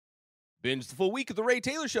Binge the full week of The Ray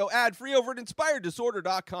Taylor Show ad-free over at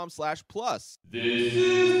inspireddisorder.com/plus. This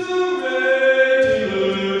is The Ray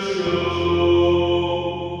Taylor Show.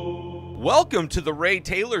 Welcome to The Ray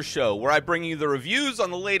Taylor Show, where I bring you the reviews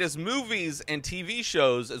on the latest movies and TV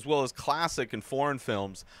shows, as well as classic and foreign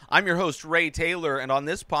films. I'm your host, Ray Taylor, and on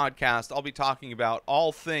this podcast, I'll be talking about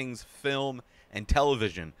all things film and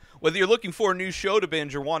television. Whether you're looking for a new show to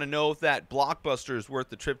binge or want to know if that blockbuster is worth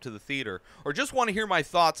the trip to the theater, or just want to hear my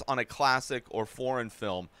thoughts on a classic or foreign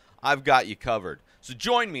film, I've got you covered. So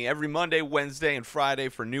join me every Monday, Wednesday, and Friday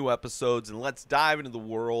for new episodes, and let's dive into the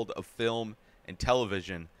world of film and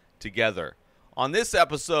television together. On this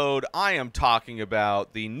episode, I am talking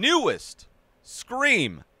about the newest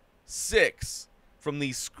Scream 6 from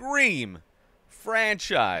the Scream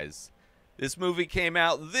franchise. This movie came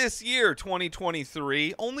out this year,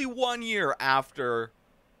 2023, only 1 year after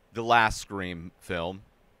the last Scream film.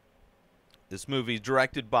 This movie is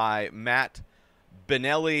directed by Matt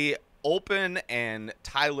Bettinelli-Olpin and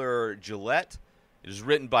Tyler Gillett. It is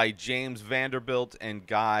written by James Vanderbilt and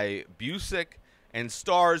Guy Busick and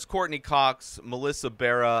stars Courtney Cox, Melissa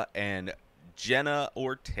Barrera, and Jenna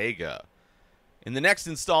Ortega. In the next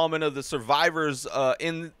installment of the survivors,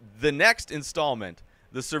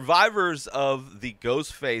 the survivors of the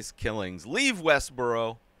Ghostface killings leave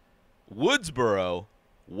Woodsboro,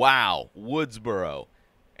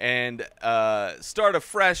 and start a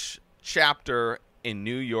fresh chapter in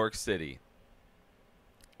New York City.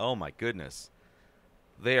 Oh my goodness.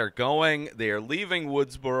 They are leaving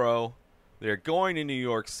Woodsboro. They're going to New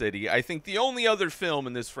York City. I think the only other film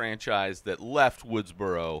in this franchise that left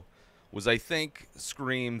Woodsboro was, I think,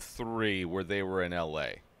 Scream 3, where they were in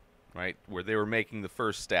L.A., right, where they were making the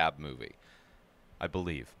first Stab movie, I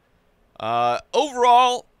believe.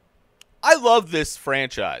 Overall, I love this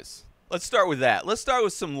franchise. Let's start with that. Let's start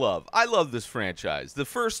with some love. I love this franchise. The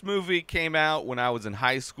first movie came out when I was in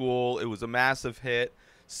high school. It was a massive hit,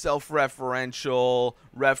 self-referential,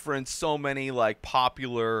 referenced so many like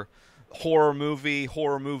popular horror movie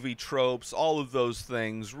tropes. All of those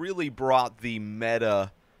things really brought the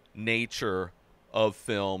meta nature of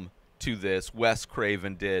film to this. Wes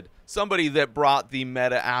Craven did. Somebody that brought the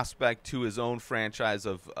meta aspect to his own franchise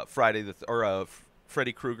of Freddy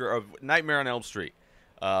Krueger, of Nightmare on Elm Street,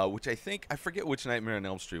 which I forget which Nightmare on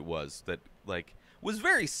Elm Street was, that like was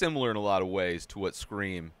very similar in a lot of ways to what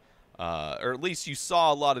Scream, or at least you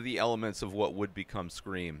saw a lot of the elements of what would become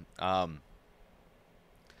Scream. But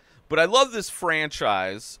I love this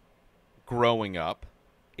franchise growing up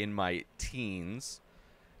in my teens.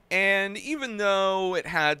 And even though it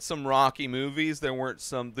had some rocky movies, there weren't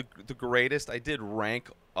the greatest. I did rank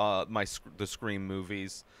the Scream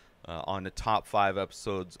movies on the top 5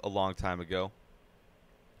 episodes a long time ago.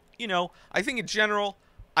 You know, I think in general,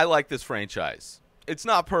 I like this franchise. It's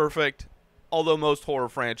not perfect, although most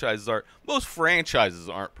franchises aren't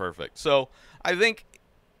perfect. So I think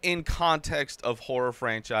in context of horror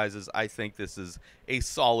franchises, I think this is a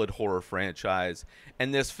solid horror franchise.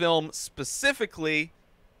 And this film specifically,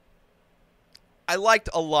 I liked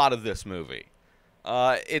a lot of this movie.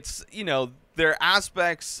 It's, you know, there are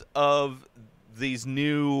aspects of these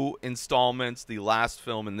new installments, the last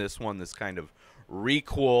film and this one, this kind of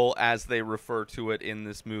requel, as they refer to it in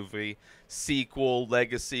this movie, sequel,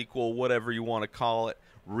 legacy-quel, whatever you want to call it,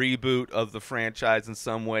 reboot of the franchise in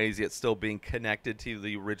some ways, yet still being connected to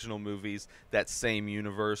the original movies, that same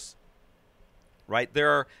universe, right?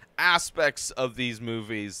 There are aspects of these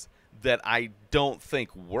movies that I don't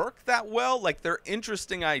think work that well. Like, they're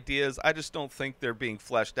interesting ideas. I just don't think they're being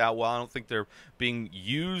fleshed out well. I don't think they're being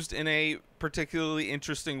used in a particularly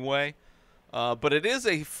interesting way. But it is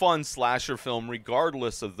a fun slasher film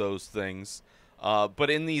regardless of those things. But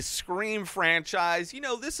in the Scream franchise, you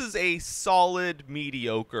know, this is a solid,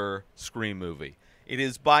 mediocre Scream movie. It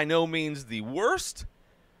is by no means the worst.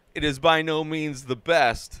 It is by no means the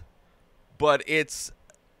best. But it's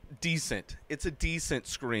decent. It's a decent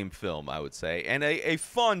Scream film, I would say, and a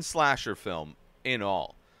fun slasher film in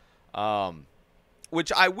all.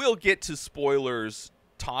 Which I will get to spoilers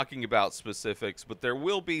talking about specifics, but there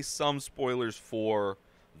will be some spoilers for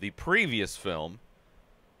the previous film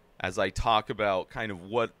as I talk about kind of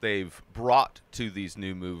what they've brought to these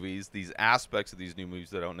new movies, these aspects of these new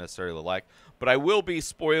movies that I don't necessarily like. But I will be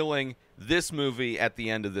spoiling this movie at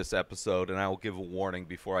the end of this episode, and I will give a warning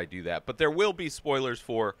before I do that. But there will be spoilers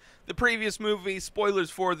for the previous movie,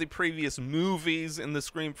 spoilers for the previous movies in the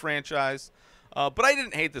Scream franchise. But I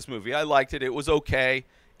didn't hate this movie. I liked it. It was okay,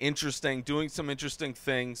 interesting, doing some interesting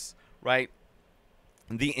things, right?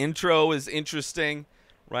 The intro is interesting,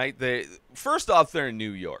 right? First off, they're in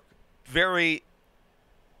New York. Very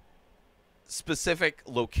specific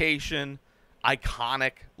location,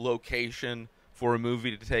 iconic location for a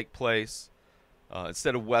movie to take place.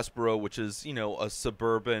 Instead of Westboro, which is, you know, a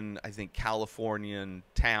suburban, I think, Californian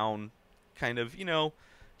town, kind of, you know,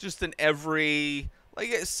 just an like,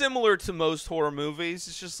 similar to most horror movies.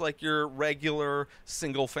 It's just like your regular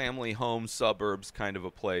single-family home suburbs kind of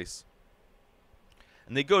a place.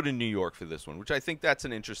 And they go to New York for this one, which I think that's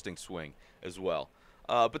an interesting swing as well.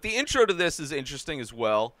 But the intro to this is interesting as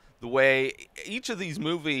well. The way each of these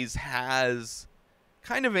movies has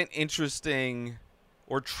kind of an interesting,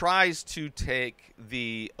 or tries to take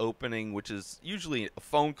the opening, which is usually a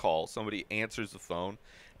phone call. Somebody answers the phone,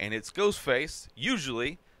 and it's Ghostface,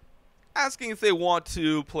 usually, asking if they want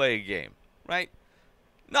to play a game, right?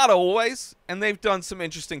 Not always, and they've done some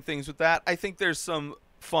interesting things with that. I think there's some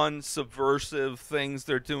fun, subversive things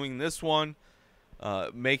they're doing this one,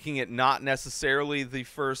 making it not necessarily the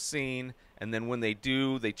first scene, and then when they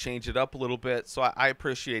do, they change it up a little bit, so I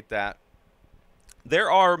appreciate that.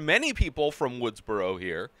 There are many people from Woodsboro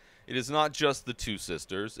here. It is not just the two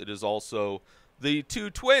sisters. It is also the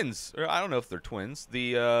two twins. Or I don't know if they're twins.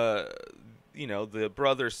 The you know, the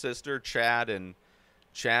brother sister Chad and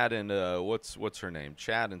what's her name?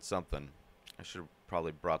 Chad and something. I should have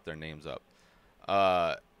probably brought their names up.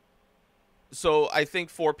 So I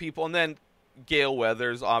think 4 people, and then Gale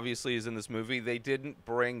Weathers obviously is in this movie. They didn't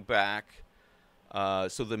bring back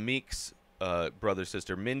so the Meeks brother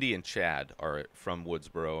sister Mindy and Chad are from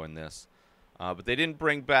Woodsboro in this, but they didn't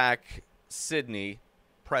bring back Sydney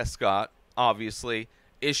Prescott. Obviously,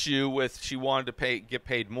 issue with she wanted to get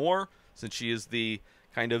paid more, since she is the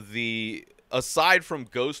kind of the, aside from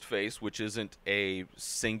Ghostface, which isn't a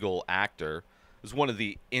single actor, is one of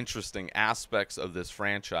the interesting aspects of this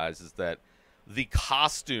franchise is that the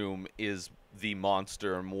costume is the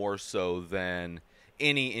monster more so than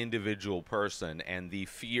any individual person, and the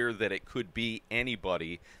fear that it could be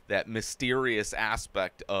anybody, that mysterious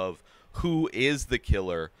aspect of who is the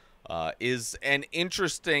killer, is an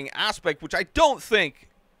interesting aspect, which I don't think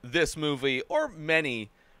this movie or many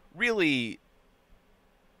really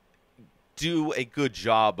do a good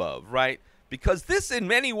job of, right? Because this in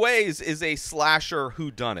many ways is a slasher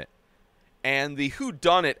whodunit, and the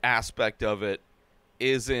whodunit aspect of it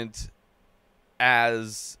isn't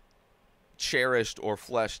as cherished or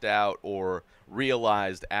fleshed out or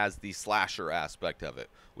realized as the slasher aspect of it,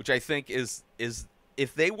 which I think is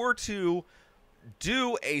if they were to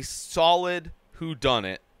do a solid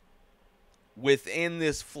whodunit within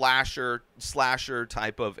this slasher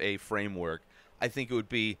type of a framework, I think it would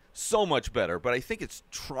be so much better. But I think it's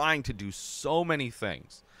trying to do so many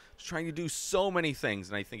things. It's trying to do so many things,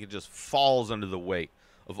 and I think it just falls under the weight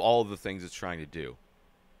of all of the things it's trying to do,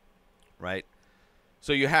 right?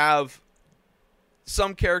 So you have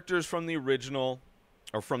some characters from the original,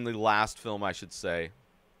 or from the last film, I should say,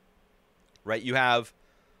 right? You have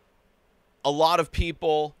a lot of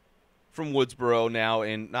people from Woodsboro now,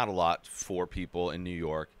 not a lot, 4 people in New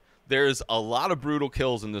York. There's a lot of brutal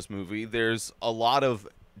kills in this movie. There's a lot of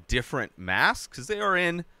different masks, because they are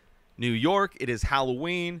in New York. It is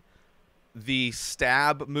Halloween. The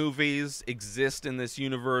stab movies exist in this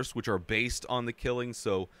universe, which are based on the killing,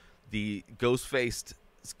 so the Ghostface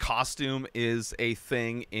costume is a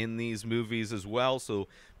thing in these movies as well. So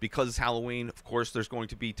because it's Halloween, of course, there's going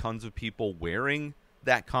to be tons of people wearing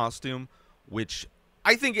that costume, which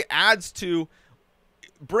I think it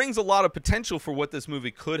brings a lot of potential for what this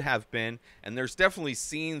movie could have been. And there's definitely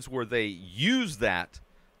scenes where they use that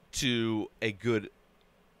to a good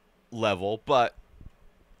level. But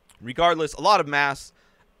regardless, a lot of masks,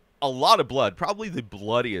 a lot of blood, probably the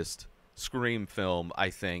bloodiest Scream film,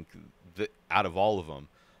 I think, out of all of them.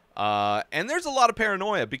 And there's a lot of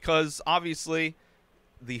paranoia, because obviously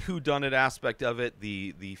the whodunit aspect of it,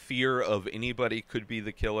 the fear of anybody could be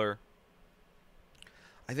the killer.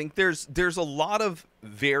 I think there's a lot of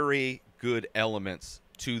very good elements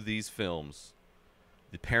to these films.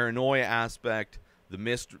 The paranoia aspect, the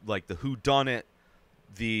like the whodunit,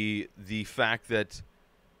 the fact that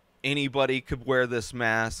anybody could wear this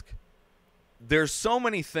mask. There's so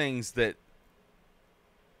many things that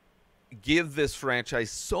give this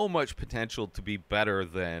franchise so much potential to be better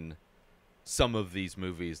than some of these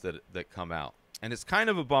movies that come out. And it's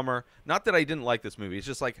kind of a bummer. Not that I didn't like this movie. It's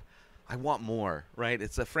just like, I want more, right?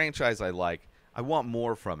 It's a franchise I like. I want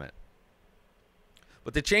more from it.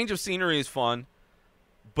 But the change of scenery is fun,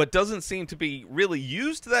 but doesn't seem to be really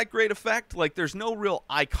used to that great effect. Like, there's no real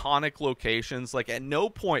iconic locations. Like, at no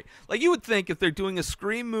point, like, you would think if they're doing a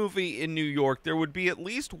Scream movie in New York, there would be at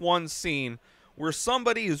least one scene where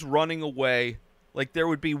somebody is running away. Like, there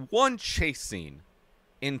would be one chase scene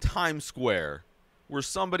in Times Square where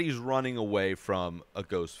somebody's running away from a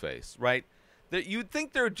Ghostface, right? That you'd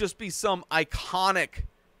think there would just be some iconic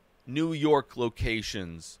New York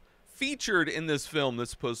locations featured in this film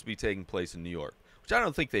that's supposed to be taking place in New York, which I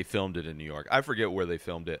don't think they filmed it in New York. I forget where they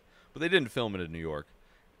filmed it, but they didn't film it in New York.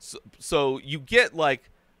 So you get like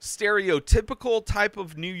stereotypical type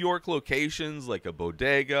of New York locations, like a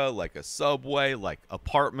bodega, like a Subway, like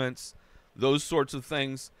apartments, those sorts of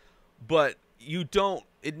things. But you don't,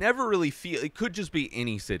 it never really feels, it could just be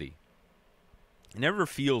any city. It never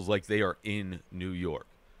feels like they are in New York.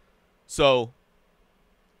 So,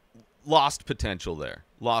 lost potential there.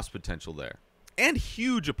 Lost potential there. And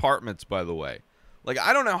huge apartments, by the way. Like,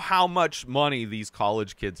 I don't know how much money these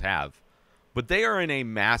college kids have, but they are in a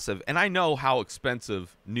massive, and I know how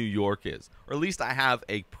expensive New York is, or at least I have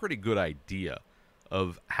a pretty good idea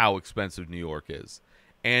of how expensive New York is.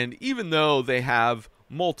 And even though they have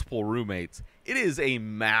multiple roommates, it is a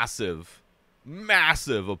massive,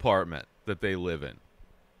 massive apartment that they live in.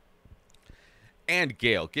 And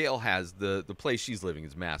Gail has the place she's living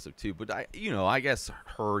is massive too, but I guess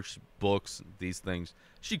her books, these things,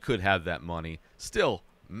 she could have that money. Still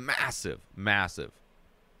massive, massive.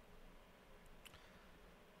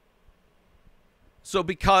 So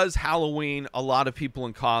because Halloween, a lot of people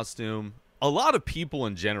in costume, a lot of people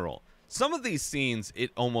in general. Some of these scenes,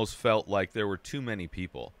 it almost felt like there were too many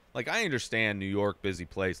people. Like, I understand New York, busy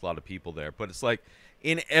place, a lot of people there, but it's like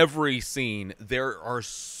in every scene, there are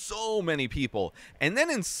so many people. And then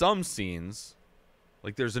in some scenes,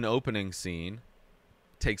 like there's an opening scene,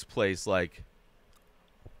 takes place like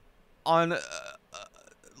on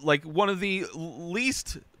like one of the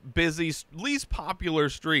least busy, least popular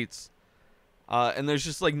streets. And there's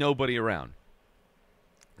just like nobody around.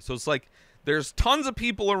 So it's like there's tons of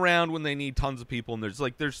people around when they need tons of people, and there's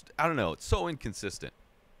I don't know, it's so inconsistent.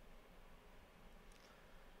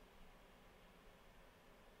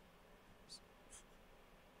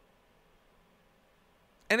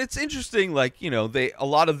 And it's interesting, like, a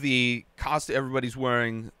lot of the costume, everybody's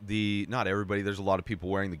wearing not everybody, there's a lot of people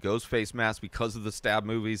wearing the Ghostface mask because of the stab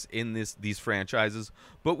movies in these franchises,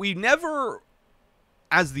 but we never,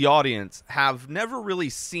 as the audience, have never really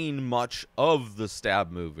seen much of the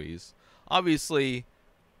stab movies. Obviously,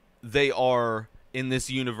 they are, in this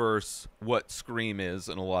universe, what Scream is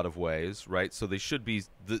in a lot of ways, right? So they should be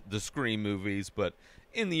the Scream movies, but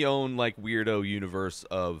in the own, like, weirdo universe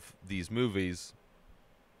of these movies.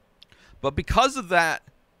 But because of that,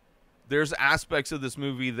 there's aspects of this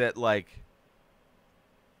movie that, like,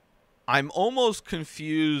 I'm almost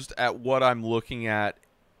confused at what I'm looking at,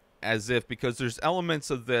 because there's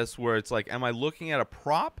elements of this where it's like, am I looking at a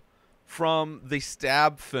prop from the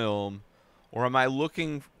stab film, or am I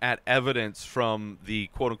looking at evidence from the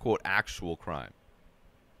quote-unquote actual crime?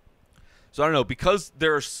 So I don't know, because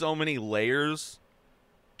there are so many layers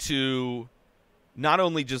to not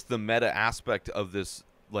only just the meta aspect of this,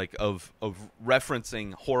 like of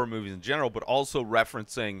referencing horror movies in general, but also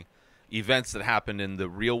referencing events that happened in the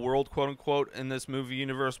real world, quote unquote, in this movie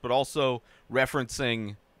universe, but also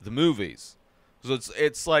referencing the movies. So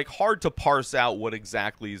it's like hard to parse out what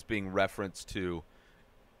exactly is being referenced to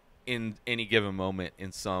in any given moment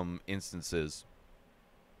in some instances.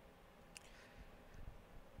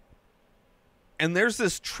 And there's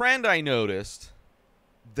this trend I noticed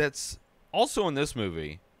that's also in this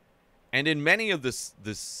movie and in many of this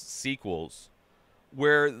sequels,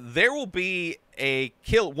 where there will be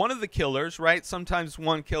one of the killers, right? Sometimes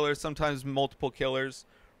one killer, sometimes multiple killers,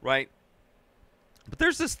 right? But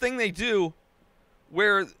there's this thing they do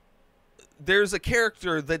where there's a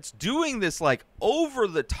character that's doing this, like, over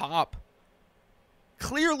the top,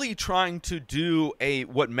 clearly trying to do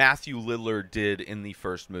what Matthew Lillard did in the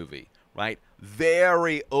first movie, right?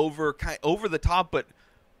 Very over the top, but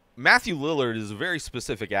Matthew Lillard is a very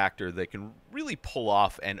specific actor that can really pull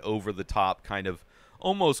off an over-the-top kind of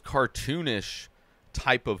almost cartoonish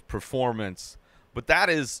type of performance. But that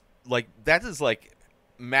is like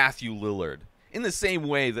Matthew Lillard. In the same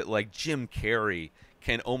way that, like, Jim Carrey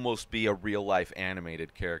can almost be a real-life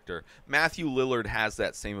animated character, Matthew Lillard has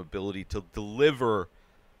that same ability to deliver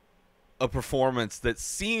a performance that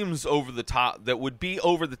seems over the top, that would be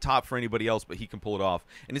over the top for anybody else, but he can pull it off.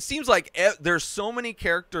 And it seems like there's so many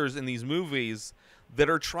characters in these movies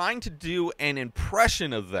that are trying to do an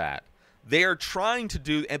impression of that. They are trying to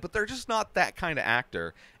do, but they're just not that kind of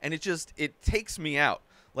actor, and it takes me out.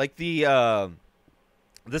 Like the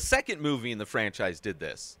second movie in the franchise did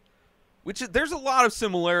this, there's a lot of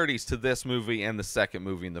similarities to this movie and the second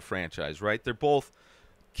movie in the franchise, right? They're both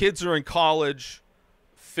kids are in college,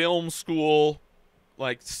 film school.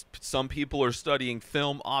 Like, some people are studying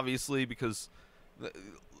film, obviously, because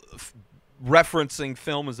referencing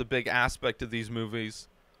film is a big aspect of these movies.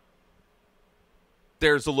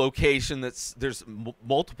 There's a location there's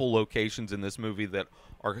multiple locations in this movie that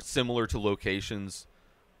are similar to locations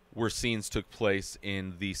where scenes took place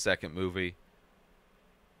in the second movie.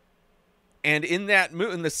 And in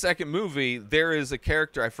the second movie, there is a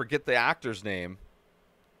character, I forget the actor's name,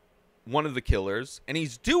 one of the killers, and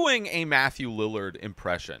he's doing a Matthew Lillard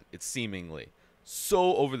impression. It's seemingly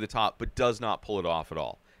so over the top, but does not pull it off at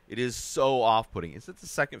all. It is so off-putting. Is it the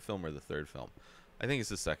second film or the third film? I think it's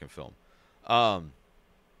the second film.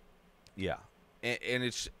 Yeah, and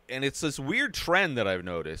it's this weird trend that I've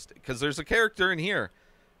noticed, because there's a character in here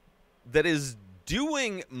that is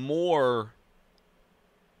doing more,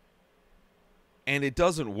 and it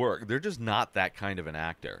doesn't work. They're just not that kind of an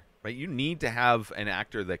actor, right? You need to have an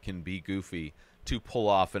actor that can be goofy to pull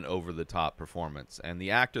off an over-the-top performance, and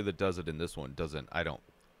the actor that does it in this one doesn't. I don't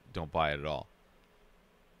buy it at all.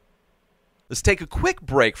 Let's take a quick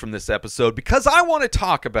break from this episode because I want to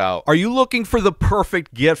talk about, are you looking for the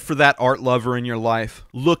perfect gift for that art lover in your life?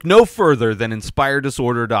 Look no further than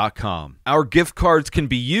InspiredDisorder.com. Our gift cards can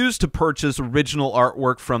be used to purchase original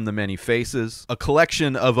artwork from The Many Faces, a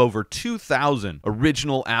collection of over 2,000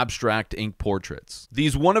 original abstract ink portraits.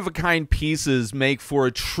 These one-of-a-kind pieces make for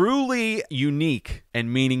a truly unique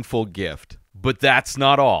and meaningful gift. But that's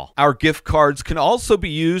not all. Our gift cards can also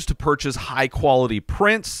be used to purchase high-quality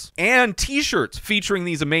prints and t-shirts featuring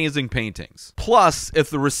these amazing paintings. Plus,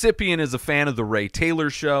 if the recipient is a fan of The Ray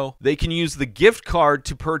Taylor Show, they can use the gift card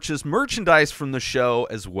to purchase merchandise from the show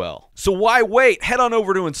as well. So why wait? Head on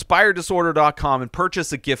over to InspiredDisorder.com and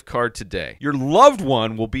purchase a gift card today. Your loved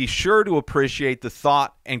one will be sure to appreciate the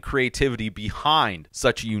thought and creativity behind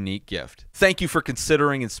such a unique gift. Thank you for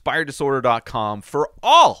considering InspiredDisorder.com for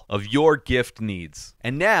all of your gift needs.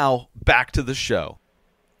 And now, back to the show.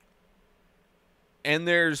 And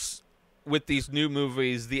there's, with these new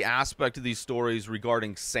movies, the aspect of these stories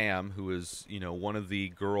regarding Sam, who is, one of the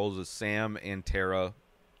girls is Sam and Tara,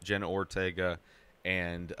 Jenna Ortega,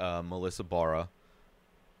 and Melissa Barrera.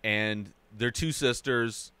 And they're two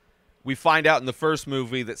sisters. We find out in the first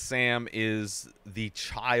movie that Sam is the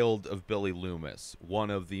child of Billy Loomis, one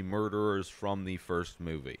of the murderers from the first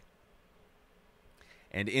movie.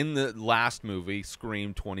 And in the last movie,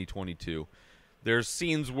 Scream 2022, there's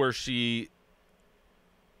scenes where she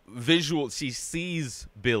sees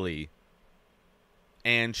Billy,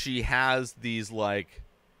 and she has these a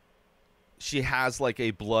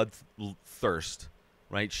blood thirst,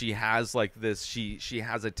 right? She has this, she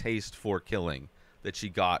has a taste for killing that she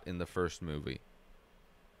got in the first movie.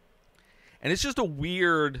 And it's just a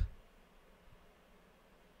weird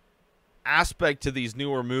aspect to these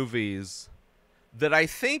newer movies that I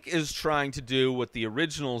think is trying to do what the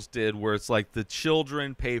originals did, where it's like the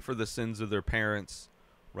children pay for the sins of their parents,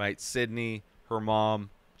 right? Sydney, her mom,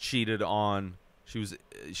 cheated on. She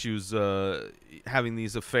was having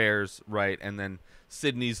these affairs, right? And then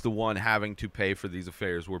Sydney's the one having to pay for these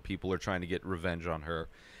affairs where people are trying to get revenge on her.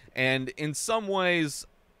 And in some ways,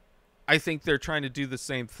 I think they're trying to do the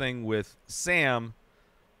same thing with Sam,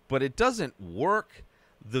 but it doesn't work.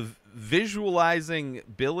 The visualizing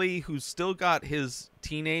Billy, who's still got his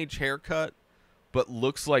teenage haircut, but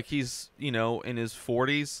looks like he's, in his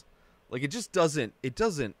 40s, it just doesn't,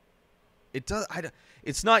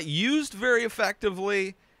 it's not used very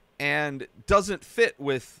effectively and doesn't fit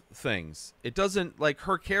with things. It doesn't,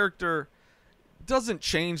 her character doesn't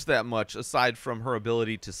change that much aside from her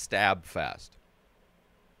ability to stab fast.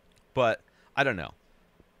 But I don't know.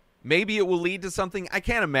 Maybe it will lead to something. I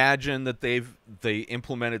can't imagine that they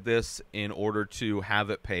implemented this in order to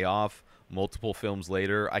have it pay off multiple films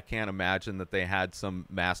later. I can't imagine that they had some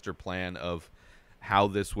master plan of how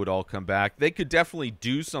this would all come back. They could definitely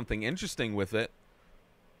do something interesting with it.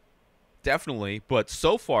 Definitely, but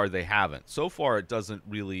so far they haven't. So far it doesn't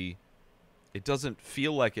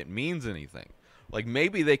feel like it means anything.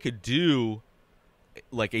 Maybe they could do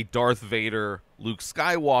a Darth Vader, Luke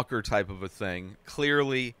Skywalker type of a thing.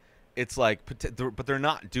 Clearly, it's but they're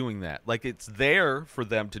not doing that. It's there for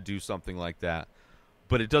them to do something like that,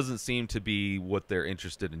 but it doesn't seem to be what they're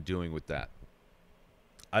interested in doing with that.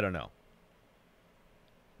 I don't know.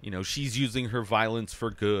 She's using her violence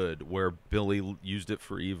for good, where Billy used it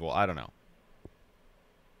for evil. I don't know.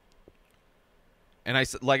 And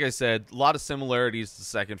like I said, a lot of similarities to the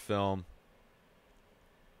second film.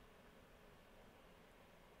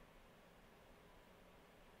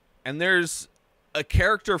 And there's a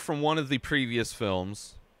character from one of the previous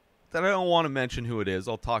films that I don't want to mention who it is.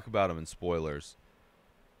 I'll talk about him in spoilers.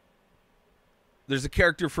 There's a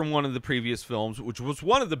character from one of the previous films, which was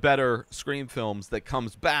one of the better Scream films, that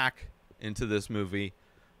comes back into this movie,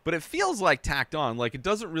 but it feels like tacked on. Like, it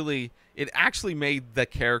doesn't really, it actually made the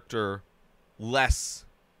character less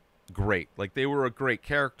great. Like, they were a great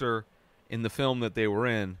character in the film that they were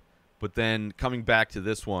in, but then coming back to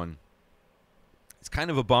this one, it's kind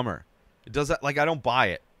of a bummer. It does that, like, I don't buy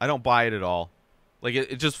it. I don't buy it at all. Like,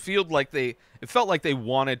 it just felt like they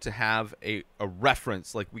wanted to have a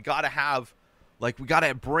reference. Like, we got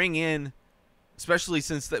to bring in, especially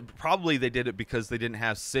since that probably they did it because they didn't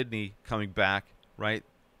have Sydney coming back, right?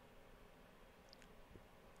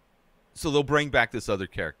 So they'll bring back this other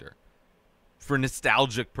character for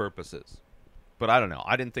nostalgic purposes. But I don't know.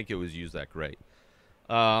 I didn't think it was used that great.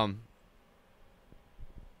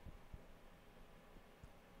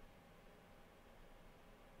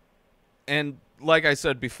 And like I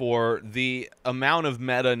said before, the amount of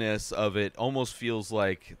meta-ness of it almost feels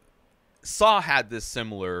like Saw had this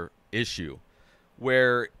similar issue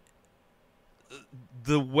where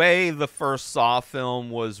the way the first Saw film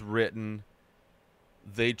was written,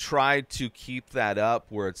 they tried to keep that up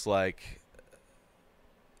where it's like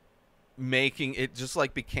making it just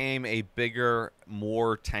like became a bigger,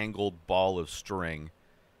 more tangled ball of string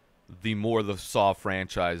the more the Saw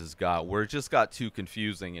franchises got, where it just got too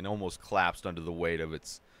confusing and almost collapsed under the weight of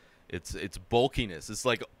its bulkiness. It's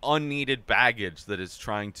like unneeded baggage that is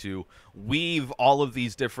trying to weave all of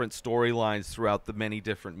these different storylines throughout the many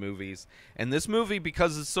different movies. And this movie,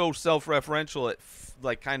 because it's so self-referential, it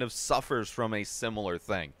like kind of suffers from a similar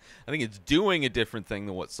thing. I think it's doing a different thing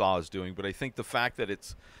than what Saw is doing, but I think the fact that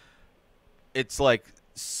it's like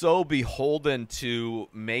so beholden to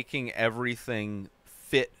making everything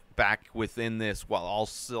fit back within this while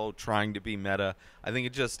also trying to be meta, I think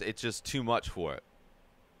it's just too much for it.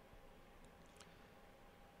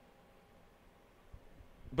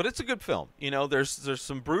 But it's a good film. You know, there's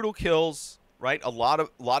some brutal kills, right? A lot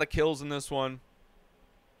of kills in this one.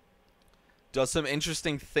 Does some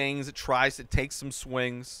interesting things. It tries to take some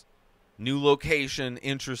swings. New location,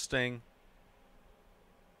 interesting.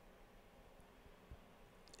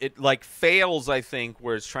 It like fails, I think,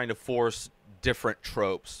 where it's trying to force different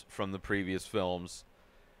tropes from the previous films.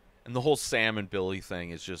 And the whole Sam and Billy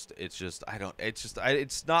thing is just it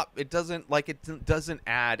doesn't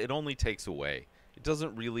add, it only takes away. It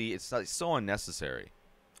doesn't really, it's so unnecessary.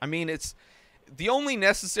 I mean, it's the only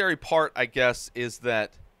necessary part, I guess, is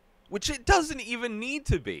that, which it doesn't even need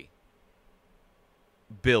to be,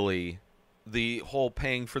 Billy, the whole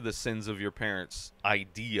paying for the sins of your parents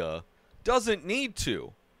idea doesn't need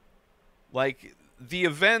to. Like, the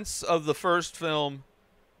events of the first film,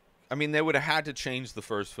 I mean, they would have had to change the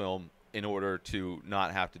first film in order to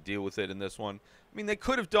not have to deal with it in this one. I mean, they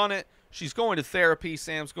could have done it. She's going to therapy.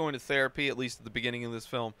 Sam's going to therapy, at least at the beginning of this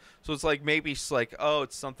film. So it's like maybe she's like, oh,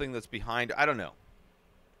 it's something that's behind. I don't know.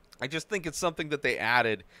 I just think it's something that they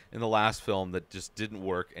added in the last film that just didn't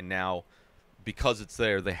work. And now, because it's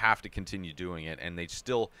there, they have to continue doing it. And they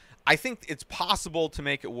still, I think it's possible to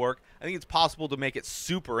make it work. I think it's possible to make it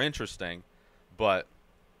super interesting. But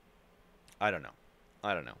I don't know.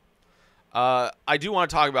 I do want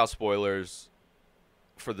to talk about spoilers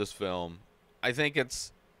for this film. I think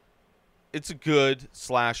it's a good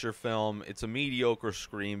slasher film. It's a mediocre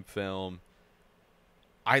Scream film.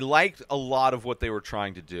 I liked a lot of what they were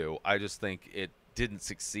trying to do. I just think it didn't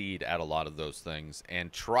succeed at a lot of those things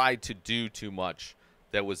and tried to do too much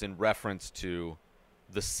that was in reference to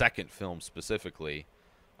the second film specifically.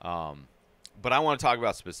 But I want to talk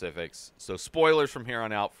about specifics. So spoilers from here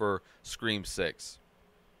on out for Scream 6.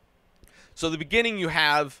 So the beginning, you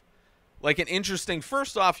have like an interesting,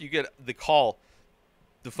 first off, you get the call,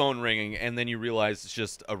 the phone ringing, and then you realize it's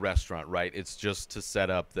just a restaurant, right? It's just to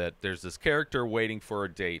set up that there's this character waiting for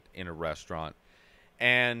a date in a restaurant.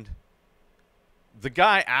 And the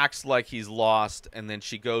guy acts like he's lost, and then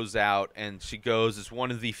she goes out, and it's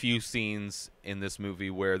one of the few scenes in this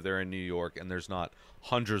movie where they're in New York, and there's not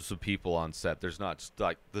hundreds of people on set. There's not just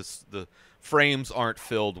like this, the frames aren't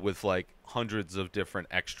filled with like hundreds of different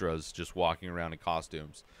extras just walking around in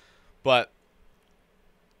costumes. But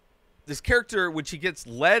this character, when she gets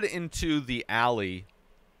led into the alley,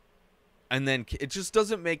 and then it just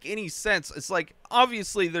doesn't make any sense. It's like,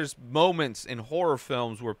 obviously there's moments in horror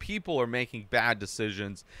films where people are making bad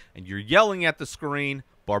decisions and you're yelling at the screen.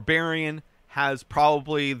 Barbarian has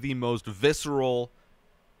probably the most visceral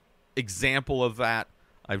example of that.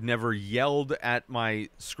 I've never yelled at my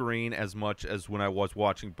screen as much as when I was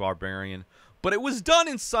watching Barbarian, but it was done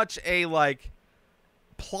in such a like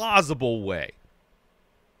plausible way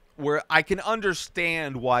where I can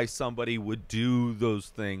understand why somebody would do those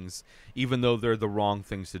things, even though they're the wrong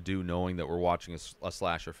things to do, knowing that we're watching a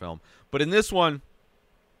slasher film. But in this one,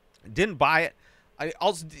 didn't buy it. I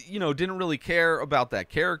also, didn't really care about that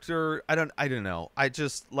character. I don't know. I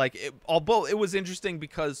just like it. Although it was interesting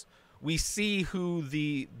because we see who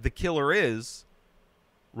the killer is,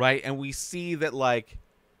 right? And we see that like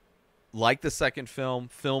the second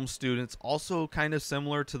film students, also kind of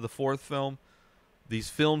similar to the fourth film, these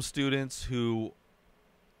film students who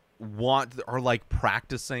are like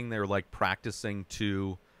practicing. They're like practicing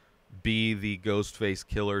to be the Ghostface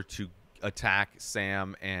killer to attack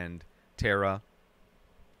Sam and Tara.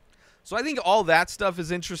 So I think all that stuff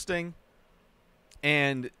is interesting.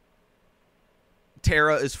 And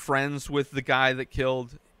Tara is friends with the guy that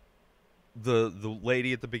killed the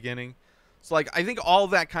lady at the beginning. So like I think all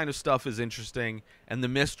that kind of stuff is interesting, and the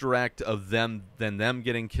misdirect of them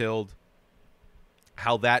getting killed,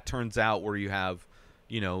 how that turns out, where you have,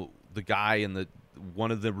 the guy and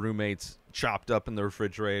one of the roommates chopped up in the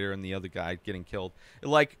refrigerator and the other guy getting killed.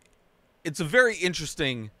 It's a very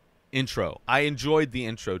interesting intro. I enjoyed the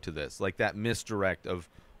intro to this, like that misdirect of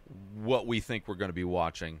what we think we're going to be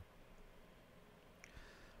watching.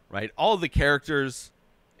 Right? All the characters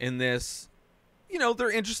in this,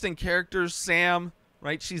 they're interesting characters. Sam,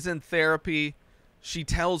 right? She's in therapy. She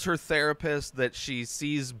tells her therapist that she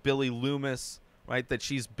sees Billy Loomis, right? That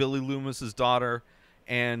she's Billy Loomis's daughter,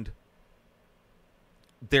 and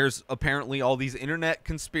there's apparently all these internet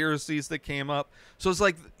conspiracies that came up. So it's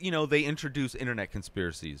like, they introduce internet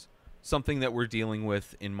conspiracies, something that we're dealing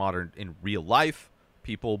with in real life,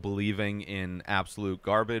 people believing in absolute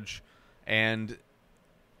garbage, and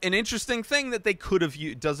an interesting thing that they could have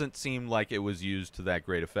used. Doesn't seem like it was used to that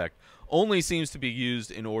great effect. Only seems to be used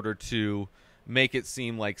in order to make it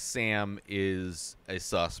seem like Sam is a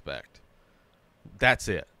suspect. That's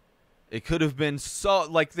it. It could have been so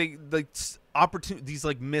like these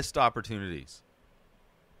like missed opportunities.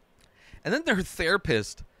 And then their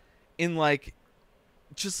therapist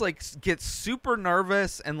just like gets super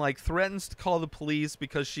nervous and like threatens to call the police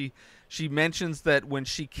because she mentions that when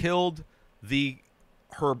she killed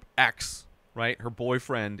her ex, right, her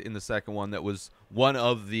boyfriend in the second one, that was one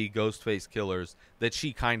of the Ghostface killers, that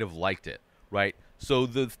she kind of liked it, right? So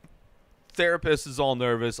the therapist is all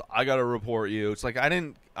nervous. I gotta report you. It's like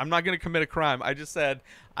I'm not gonna commit a crime. I just said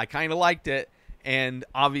I kind of liked it, and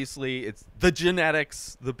obviously it's the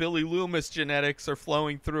genetics, the Billy Loomis genetics are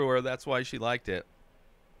flowing through her. That's why she liked it.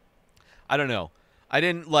 I don't know. I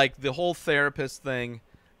didn't like the whole therapist thing.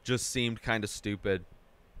 Just seemed kind of stupid.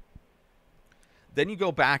 Then you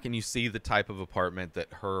go back and you see the type of apartment that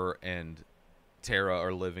her and Tara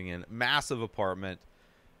are living in. Massive apartment.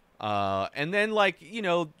 And then,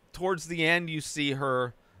 towards the end, you see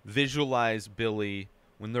her visualize Billy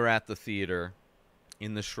when they're at the theater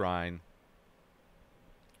in the shrine.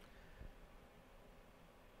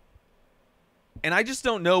 And I just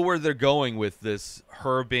don't know where they're going with this,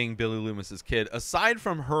 her being Billy Loomis's kid. Aside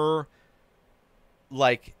from her,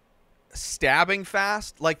 stabbing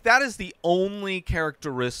fast, that is the only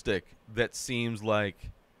characteristic that seems like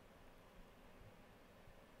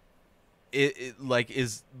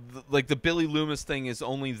the Billy Loomis thing is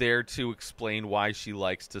only there to explain why she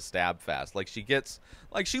likes to stab fast.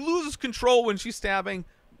 She loses control when she's stabbing,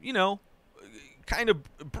 kind of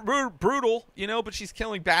brutal, but she's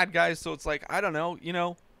killing bad guys. So it's like, I don't know,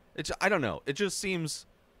 I don't know. It just seems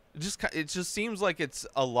like it's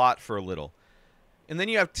a lot for a little. And then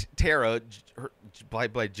you have Tara,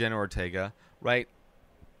 by Jenna Ortega, right?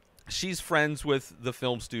 She's friends with the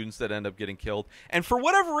film students that end up getting killed, and for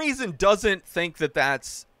whatever reason doesn't think that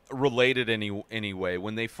that's related anyway.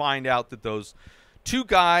 When they find out that those two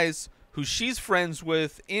guys who she's friends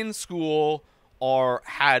with in school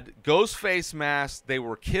had Ghostface masks, they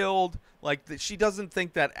were killed. She doesn't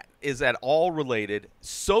think that is at all related.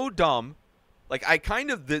 So dumb.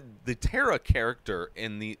 The Tara character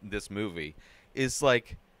in this movie is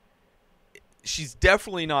she's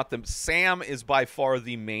definitely not the... Sam is by far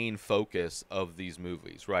the main focus of these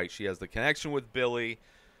movies, right? She has the connection with Billy.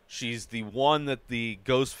 She's the one that the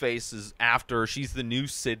Ghostface is after. She's the new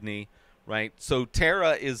Sydney, right? So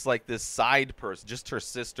Tara is this side person, just her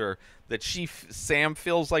sister, that Sam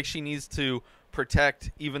feels like she needs to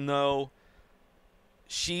protect, even though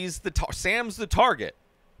she's Sam's the target.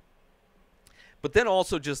 But then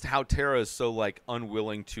also just how Tara is so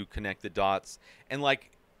unwilling to connect the dots, and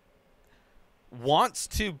wants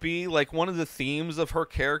to be one of the themes of her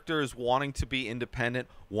character is wanting to be independent,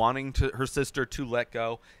 wanting her sister to let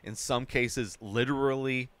go, in some cases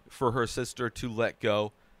literally for her sister to let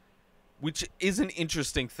go, which is an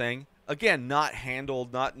interesting thing. Again, not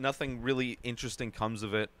handled, nothing really interesting comes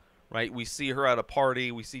of it, right? We see her at a party,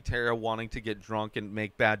 we see Tara wanting to get drunk and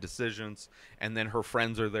make bad decisions, and then her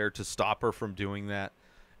friends are there to stop her from doing that.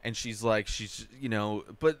 and she's like,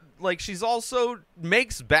 but like she's also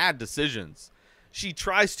makes bad decisions. She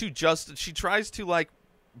tries to like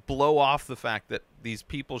blow off the fact that these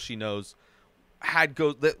people she knows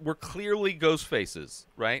that were clearly ghost faces,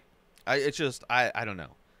 right? I don't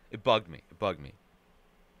know. It bugged me.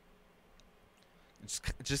 It's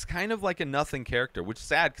just kind of like a nothing character, which is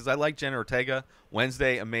sad because I like Jenna Ortega.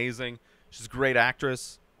 Wednesday, amazing. She's a great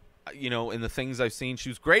actress. In the things I've seen, she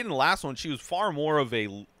was great in the last one. She was far more of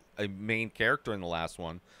a main character in the last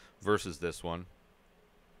one versus this one.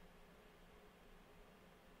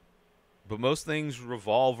 But most things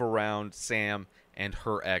revolve around Sam and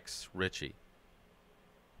her ex, Richie.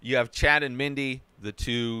 You have Chad and Mindy, the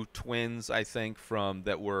two twins, I think,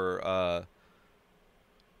 that were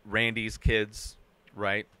Randy's kids,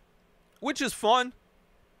 right? Which is fun.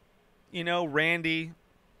 Randy,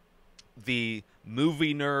 the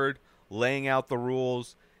movie nerd, laying out the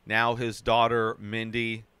rules. Now his daughter,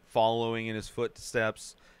 Mindy, following in his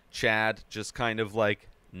footsteps. Chad, just kind of like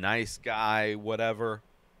nice guy, whatever.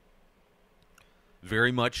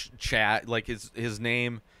 Very much Chad, like his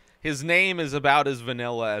name is about as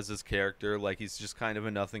vanilla as his character. Like he's just kind of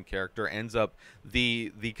a nothing character. Ends up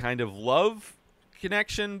the kind of love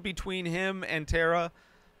connection between him and Tara.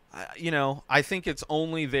 I think it's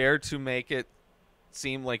only there to make it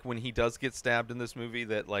seem like when he does get stabbed in this movie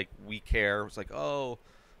that like we care. It's like, oh,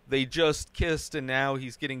 they just kissed and now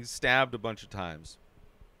he's getting stabbed a bunch of times.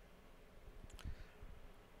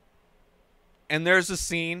 And there's a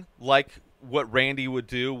scene like what Randy would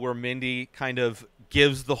do where Mindy kind of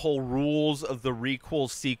gives the whole rules of the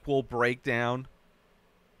sequel breakdown,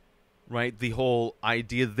 right? The whole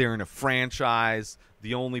idea that they're in a franchise.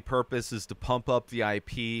 The only purpose is to pump up the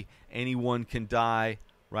IP. Anyone can die,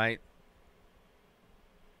 right?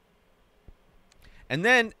 And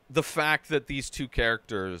then the fact that these two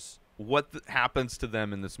characters, what happens to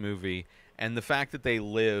them in this movie, and the fact that they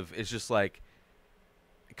live is just like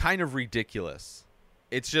kind of ridiculous.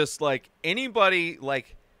 It's just like anybody,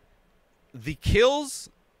 like the kills,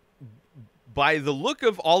 by the look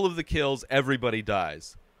of all of the kills, everybody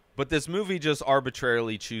dies. But this movie just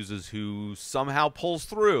arbitrarily chooses who somehow pulls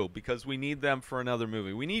through because we need them for another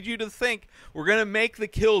movie. We need you to think we're going to make the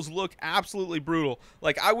kills look absolutely brutal.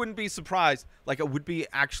 Like, I wouldn't be surprised. Like, it would be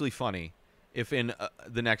actually funny if in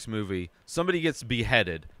the next movie somebody gets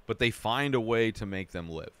beheaded, but they find a way to make them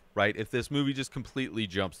live, right? If this movie just completely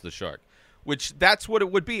jumps the shark. Which that's what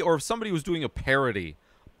it would be. Or if somebody was doing a parody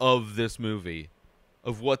of this movie,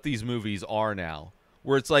 of what these movies are now,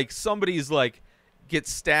 where it's like somebody's like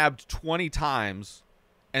gets stabbed 20 times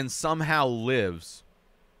and somehow lives.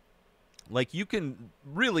 Like, you can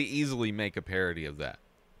really easily make a parody of that.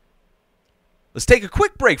 Let's take a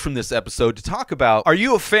quick break from this episode to talk about, are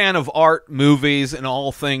you a fan of art, movies, and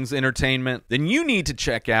all things entertainment? Then you need to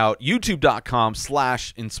check out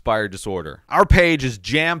youtube.com/inspireddisorder. Our page is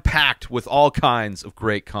jam-packed with all kinds of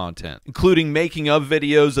great content, including making of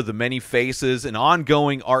videos of the many faces, an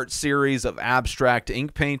ongoing art series of abstract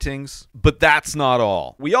ink paintings. But that's not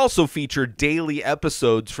all. We also feature daily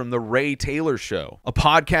episodes from The Ray Taylor Show, a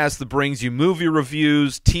podcast that brings you movie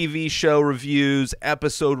reviews, TV show reviews,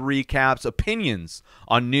 episode recaps, opinions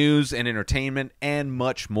on news and entertainment, and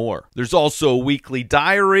much more. There's also a weekly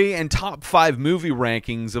diary and top 5 movie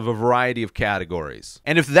rankings of a variety of categories.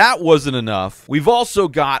 And if that wasn't enough, we've also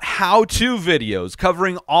got how-to videos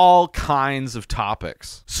covering all kinds of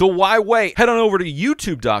topics. So why wait? Head on over to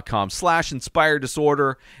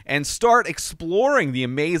youtube.com/inspireddisorder and start exploring the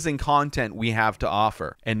amazing content we have to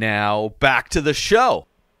offer. And now, back to the show.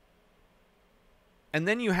 And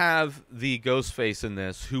then you have the Ghostface in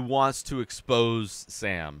this who wants to expose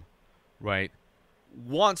Sam, right?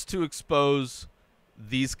 Wants to expose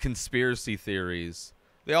these conspiracy theories.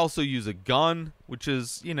 They also use a gun, which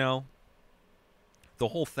is, the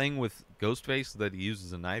whole thing with Ghostface that he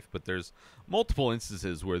uses a knife, but there's multiple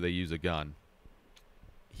instances where they use a gun.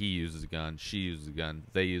 He uses a gun, she uses a gun,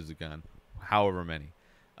 they use a gun, however many.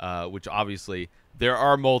 Which obviously there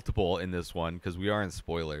are multiple in this one because we are in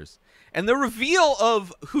spoilers. And the reveal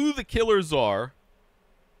of who the killers are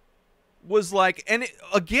was like, and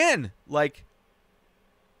again, like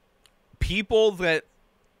people that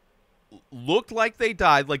looked like they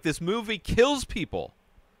died. Like, this movie kills people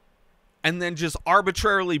and then just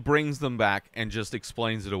arbitrarily brings them back and just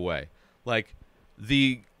explains it away. Like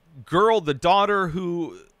the girl, the daughter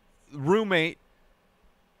who roommate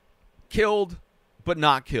killed but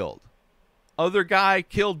not killed. Other guy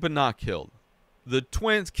killed but not killed. The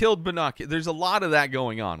twins killed but not killed. There's a lot of that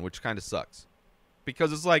going on, which kind of sucks.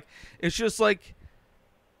 Because it's just like,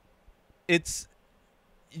 you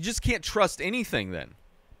just can't trust anything then.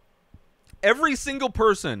 every single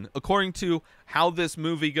person, according to how this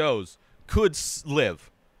movie goes, could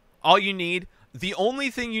live. All you need, the only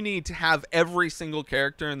thing you need to have every single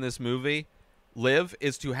character in this movie live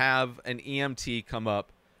is to have an EMT come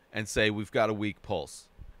up and say, we've got a weak pulse.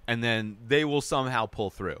 And then they will somehow pull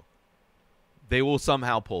through. They will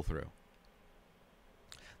somehow pull through.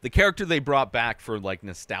 The character they brought back for like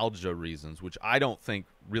nostalgia reasons, which I don't think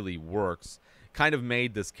really works, kind of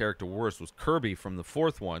made this character worse, was Kirby from the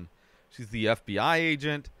fourth one. She's the FBI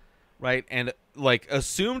agent, right? And like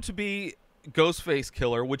assumed to be Ghostface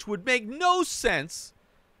killer, which would make no sense.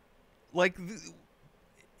 Like,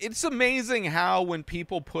 it's amazing how when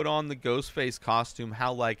people put on the Ghostface costume,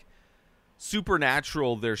 how like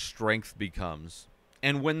supernatural their strength becomes.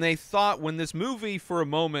 And when this movie for a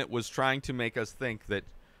moment was trying to make us think that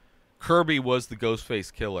Kirby was the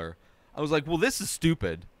Ghostface killer, I was like, well, this is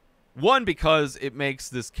stupid. One, because it makes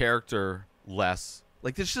this character less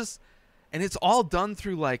like, it's just, and it's all done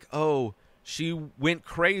through like, oh, she went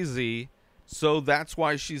crazy, so that's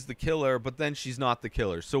why she's the killer, but then she's not the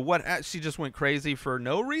killer. So what, she just went crazy for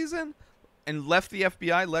no reason and left the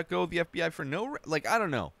FBI, let go of the FBI for no like, I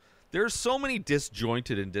don't know. There's so many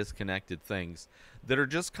disjointed and disconnected things that are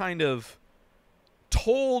just kind of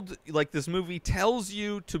told, like this movie tells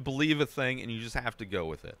you to believe a thing and you just have to go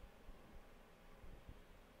with it.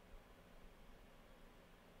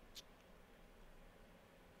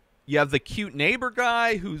 You have the cute neighbor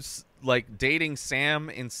guy who's like dating Sam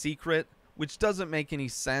in secret, which doesn't make any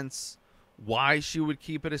sense why she would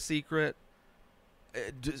keep it a secret.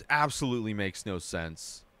 It just absolutely makes no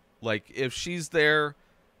sense. Like, if she's there,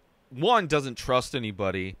 one, doesn't trust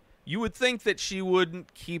anybody, you would think that she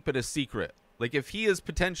wouldn't keep it a secret. Like, if he is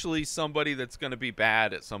potentially somebody that's going to be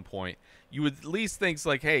bad at some point, you would at least think,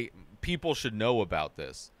 like, hey, people should know about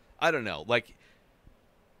this. I don't know. Like,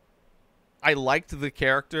 I liked the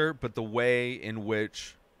character, but the way in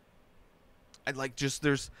which I like, just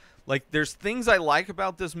there's things I like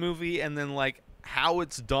about this movie, and then like how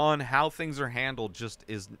it's done, how things are handled just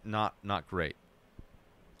is not great.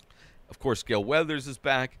 Of course, Gail Weathers is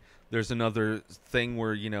back. There's another thing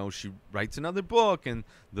where, you know, she writes another book and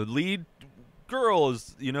the lead girl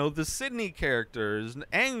is, you know, the Sydney character is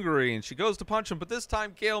angry and she goes to punch him, but this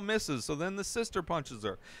time Gail misses, so then the sister punches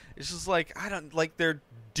her. It's just like, I don't, like, they're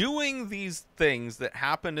doing these things that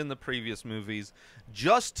happened in the previous movies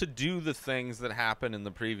just to do the things that happened in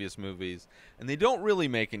the previous movies, and they don't really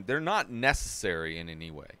make it, they're not necessary in any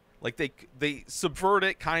way. Like, they subvert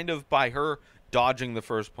it kind of by her dodging the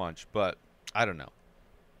first punch, but I don't know.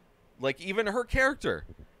 Like, even her character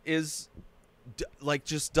is like,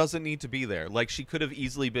 just doesn't need to be there. Like, she could have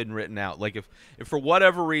easily been written out. Like, if for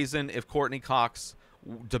whatever reason, if Courtney Cox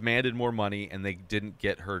demanded more money and they didn't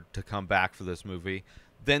get her to come back for this movie,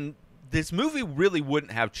 then this movie really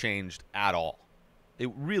wouldn't have changed at all. It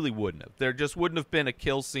really wouldn't have. There just wouldn't have been a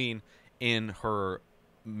kill scene in her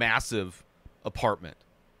massive apartment.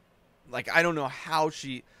 Like, I don't know how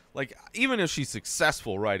she, like, even if she's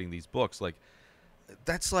successful writing these books, like,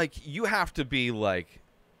 that's like, you have to be like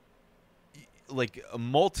a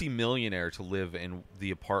multi-millionaire to live in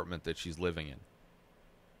the apartment that she's living in.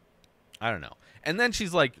 I don't know. And then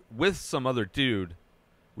she's like with some other dude,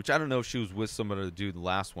 which I don't know if she was with some other dude in the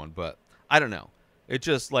last one, but I don't know. It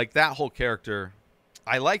just, like, that whole character,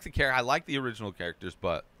 I like the original characters,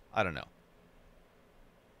 but I don't know.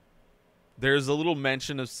 There's a little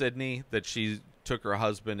mention of Sydney that she took her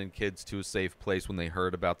husband and kids to a safe place when they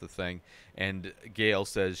heard about the thing, and Gail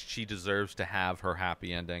says she deserves to have her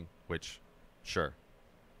happy ending, which, sure.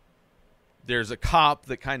 There's a cop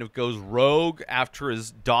that kind of goes rogue after his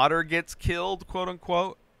daughter gets killed, quote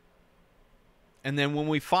unquote. And then when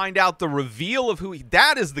we find out the reveal of who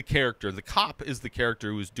that is the character, the cop is the character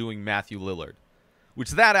who is doing Matthew Lillard, which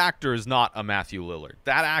that actor is not a Matthew Lillard.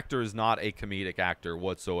 That actor is not a comedic actor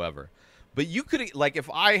whatsoever. But you could, like, if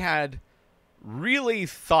I had really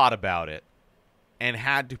thought about it and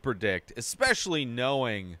had to predict, especially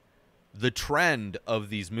knowing the trend of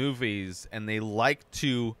these movies, and they like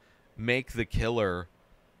to make the killer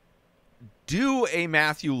do a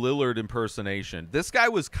Matthew Lillard impersonation. This guy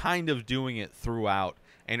was kind of doing it throughout,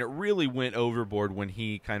 and it really went overboard when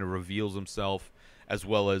he kind of reveals himself, as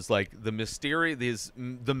well as like the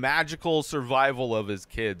the magical survival of his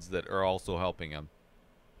kids that are also helping him.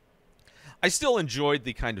 I still enjoyed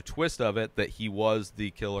the kind of twist of it, that he was the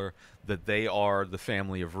killer, that they are the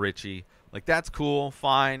family of Richie. Like, that's cool,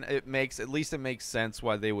 fine. At least it makes sense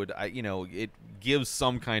why they would, you know, it gives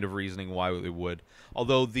some kind of reasoning why they would.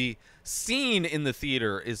 Although the scene in the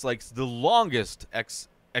theater is like the longest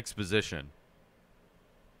exposition.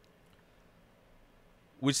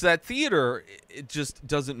 Which that theater, it just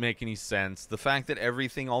doesn't make any sense. The fact that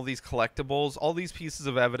everything, all these collectibles, all these pieces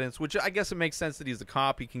of evidence, which I guess it makes sense that he's a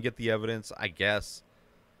cop, he can get the evidence, I guess.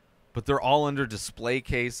 But they're all under display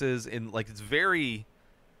cases, and like it's very,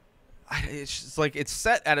 it's just like it's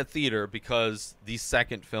set at a theater because the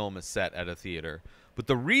second film is set at a theater. But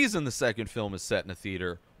the reason the second film is set in a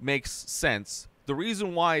theater makes sense. The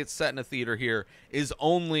reason why it's set in a theater here is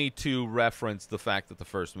only to reference the fact that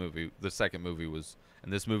the second movie was.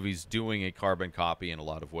 And this movie's doing a carbon copy in a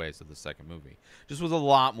lot of ways of the second movie. Just with a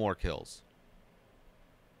lot more kills.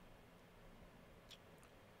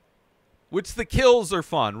 Which the kills are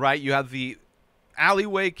fun, right? You have the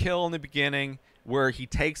alleyway kill in the beginning where he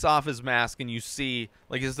takes off his mask and you see,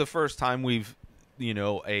 like, it's the first time we've, you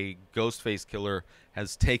know, a Ghostface killer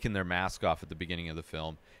has taken their mask off at the beginning of the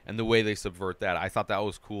film. And the way they subvert that, I thought that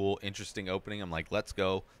was cool, interesting opening. I'm like, let's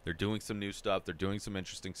go. They're doing some new stuff. They're doing some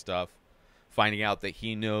interesting stuff. Finding out that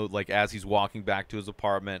he knows, like, as he's walking back to his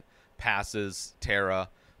apartment, passes Tara.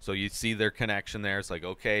 So you see their connection there. It's like,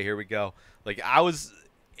 okay, here we go. Like, I was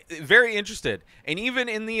very interested. And even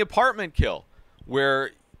in the apartment kill,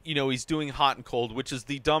 where, you know, he's doing hot and cold, which is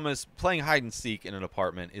the dumbest. Playing hide and seek in an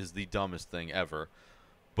apartment is the dumbest thing ever.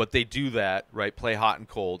 But they do that, right? Play hot and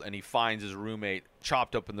cold, and he finds his roommate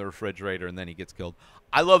chopped up in the refrigerator, and then he gets killed.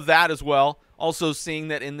 I love that as well. Also seeing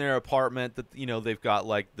that in their apartment, that, you know, they've got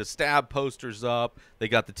like the stab posters up. They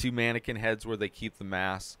got the 2 mannequin heads where they keep the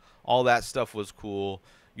masks. All that stuff was cool.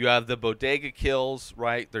 You have the bodega kills,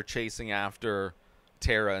 right? They're chasing after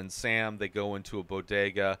Tara and Sam. They go into a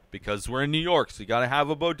bodega because we're in New York, so you got to have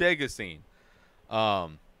a bodega scene.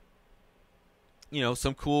 You know,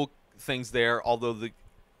 some cool things there. Although the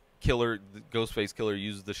Ghostface killer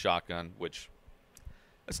uses the shotgun, which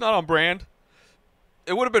it's not on brand.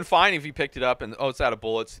 It would have been fine if he picked it up and, oh, it's out of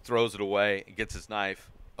bullets. He throws it away and gets his knife.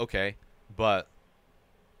 Okay, but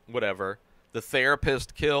whatever. The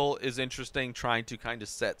therapist kill is interesting, trying to kind of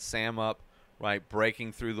set Sam up, right?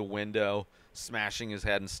 Breaking through the window, smashing his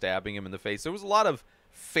head and stabbing him in the face. There was a lot of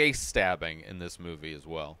face stabbing in this movie as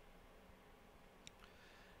well.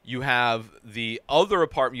 You have the other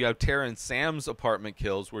apartment. You have Tara and Sam's apartment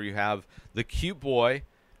kills where you have the cute boy,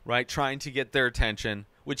 right, trying to get their attention,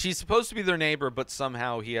 which he's supposed to be their neighbor, but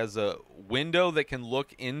somehow he has a window that can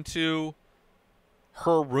look into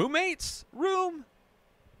her roommate's room.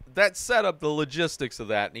 That set up the logistics of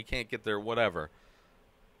that, and he can't get there, whatever.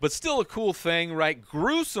 But still a cool thing, right?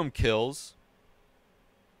 Gruesome kills,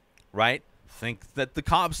 right? Think that the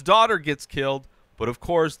cop's daughter gets killed, but of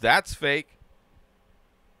course that's fake.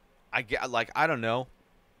 I don't know.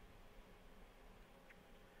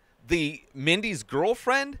 The Mindy's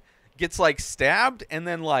girlfriend gets like stabbed, and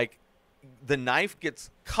then like the knife gets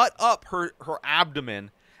cut up her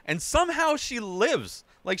abdomen, and somehow she lives.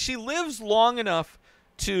 Like, she lives long enough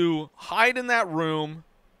to hide in that room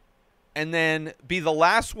and then be the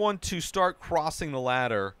last one to start crossing the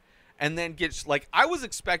ladder, and then gets, like, I was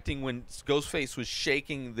expecting when Ghostface was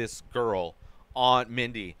shaking this girl, on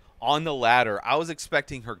Mindy, on the ladder, I was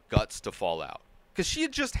expecting her guts to fall out, because she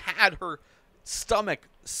had just had her stomach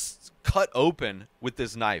cut open with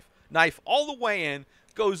this knife all the way in,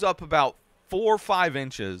 goes up about 4 or 5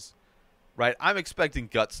 inches, right? I'm expecting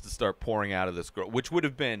guts to start pouring out of this girl, which would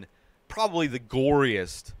have been probably the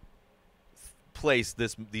goriest place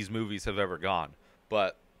these movies have ever gone,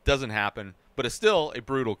 but doesn't happen. But it's still a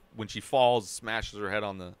brutal, when she falls, smashes her head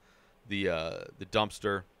on the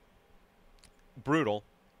dumpster. Brutal.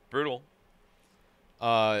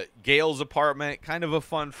 Gail's apartment, kind of a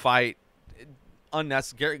fun fight.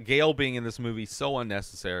 Unnecessary. Gail being in this movie, so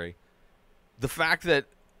unnecessary. The fact that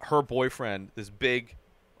her boyfriend, this big,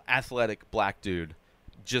 athletic black dude,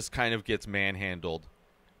 just kind of gets manhandled.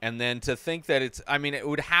 And then to think that it's, I mean, it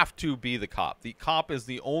would have to be the cop. The cop is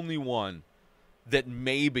the only one that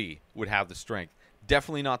maybe would have the strength.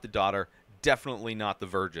 Definitely not the daughter. Definitely not the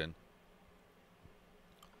virgin.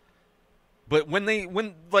 But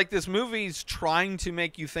when like this movie's trying to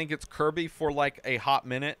make you think it's Kirby for like a hot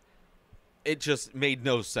minute, it just made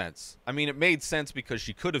no sense. I mean, it made sense because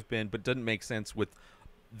she could have been, but didn't make sense with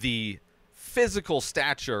the physical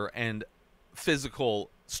stature and physical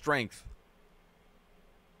strength.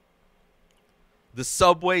 The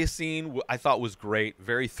subway scene I thought was great,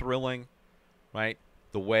 very thrilling, right?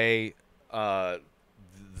 The way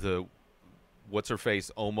the what's her face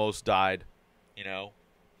almost died, you know.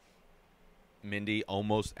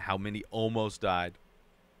 How Mindy almost died.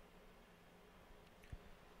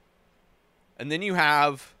 And then you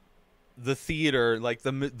have the theater, like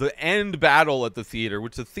the end battle at the theater,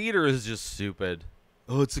 which the theater is just stupid.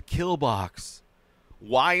 Oh, it's a kill box.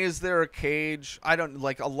 Why is there a cage? I don't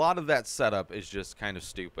like a lot of that setup is just kind of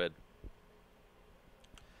stupid.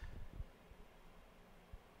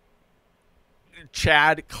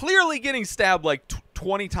 Chad clearly getting stabbed like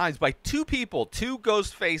 20 times by two people, two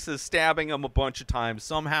ghost faces stabbing him a bunch of times.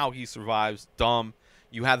 Somehow he survives. Dumb.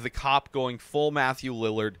 You have the cop going full Matthew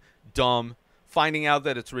Lillard. Dumb. Finding out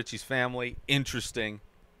that it's Richie's family. Interesting.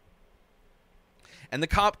 And the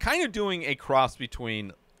cop kind of doing a cross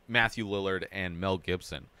between Matthew Lillard and Mel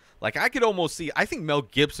Gibson. Like, I could almost see, I think Mel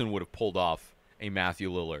Gibson would have pulled off a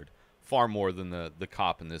Matthew Lillard far more than the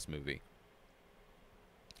cop in this movie.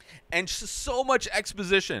 And just so much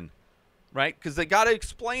exposition, right? Because they got to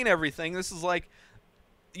explain everything. This is like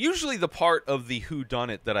usually the part of the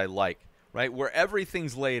whodunit that I like, right? Where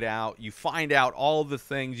everything's laid out. You find out all the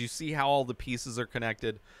things. You see how all the pieces are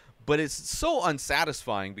connected. But it's so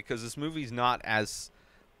unsatisfying because this movie's not as,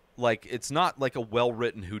 like, it's not like a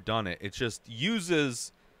well-written whodunit. It just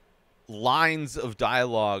uses lines of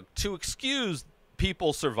dialogue to excuse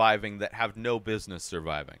people surviving that have no business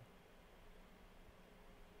surviving.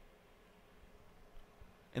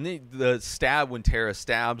 And the stab when Tara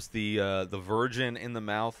stabs the virgin in the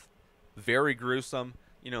mouth, very gruesome.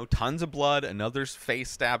 You know, tons of blood. Another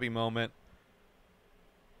face stabby moment.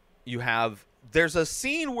 There's a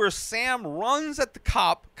scene where Sam runs at the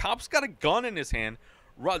cop. Cop's got a gun in his hand.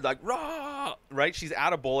 Run like rah, right? She's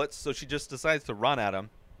out of bullets, so she just decides to run at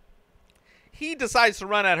him. He decides to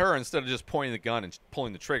run at her instead of just pointing the gun and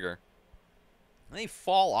pulling the trigger. And they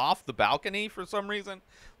fall off the balcony for some reason.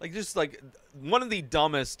 Like, just like one of the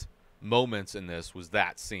dumbest moments in this was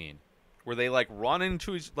that scene where they like run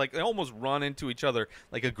into they almost run into each other,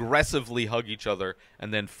 like aggressively hug each other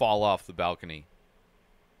and then fall off the balcony.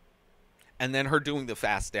 And then her doing the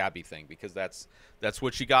fast stabby thing because that's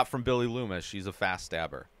what she got from Billy Loomis. She's a fast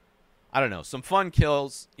stabber. I don't know. Some fun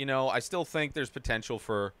kills. You know, I still think there's potential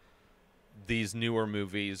for these newer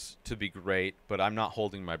movies to be great, but I'm not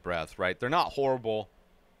holding my breath, right? They're not horrible.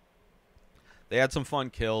 They had some fun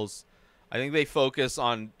kills. I think they focus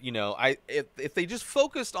on, you know, if they just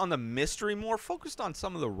focused on the mystery more, focused on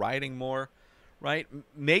some of the writing more, right?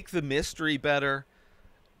 Make the mystery better.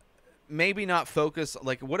 Maybe not focus,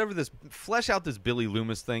 like, whatever this, flesh out this Billy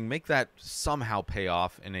Loomis thing, make that somehow pay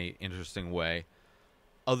off in a interesting way,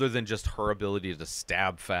 other than just her ability to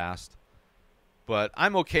stab fast. But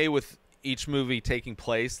I'm okay with each movie taking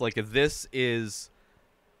place, like, if this is,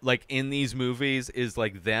 like, in these movies, is,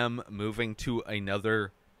 like, them moving to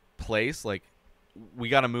another place, like, we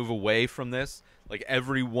got to move away from this. Like,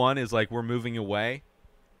 everyone is like, we're moving away.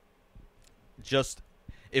 Just,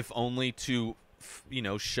 if only to, you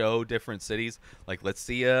know, show different cities. Like, let's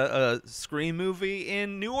see a Scream movie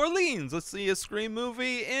in New Orleans. Let's see a Scream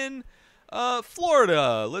movie in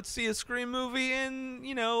Florida. Let's see a Scream movie in,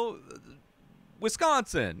 you know,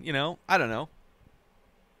 Wisconsin. You know, I don't know.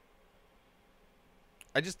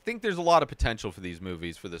 I just think there's a lot of potential for these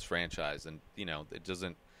movies, for this franchise, and, you know, it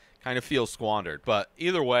doesn't kind of feel squandered. But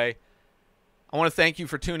either way, I want to thank you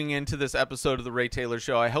for tuning in to this episode of The Ray Taylor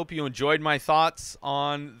Show. I hope you enjoyed my thoughts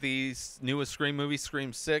on the newest Scream movie,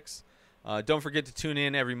 Scream 6. Don't forget to tune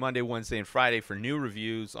in every Monday, Wednesday, and Friday for new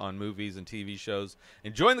reviews on movies and TV shows.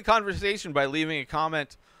 And join the conversation by leaving a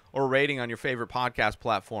comment or a rating on your favorite podcast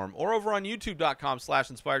platform or over on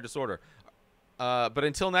youtube.com/inspireddisorder. But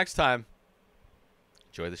until next time,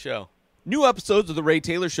 enjoy the show. New episodes of The Ray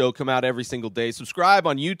Taylor Show come out every single day. Subscribe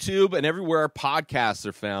on YouTube and everywhere our podcasts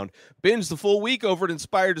are found. Binge the full week over at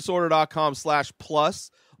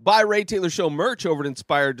inspireddisorder.com/plus. Buy Ray Taylor Show merch over at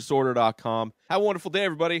inspireddisorder.com. Have a wonderful day,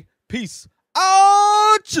 everybody. Peace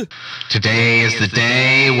out! Today is the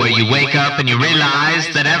day where you wake up and you realize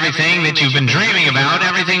that everything that you've been dreaming about,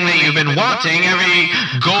 everything that you've been wanting, every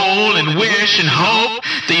goal and wish and hope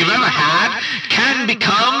that you've ever had can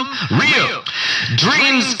become real.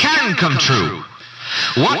 Dreams can come true.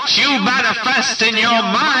 What you manifest in your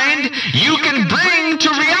mind, you can bring to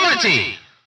reality.